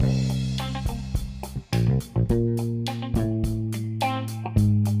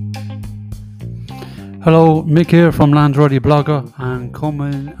Hello, Mick here from Lanzarote Blogger, and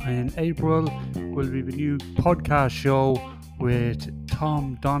coming in April will be the new podcast show with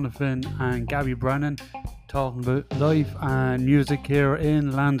Tom Donovan and Gabby Brennan talking about life and music here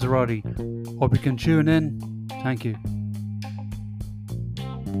in Lanzarote. Hope you can tune in. Thank you.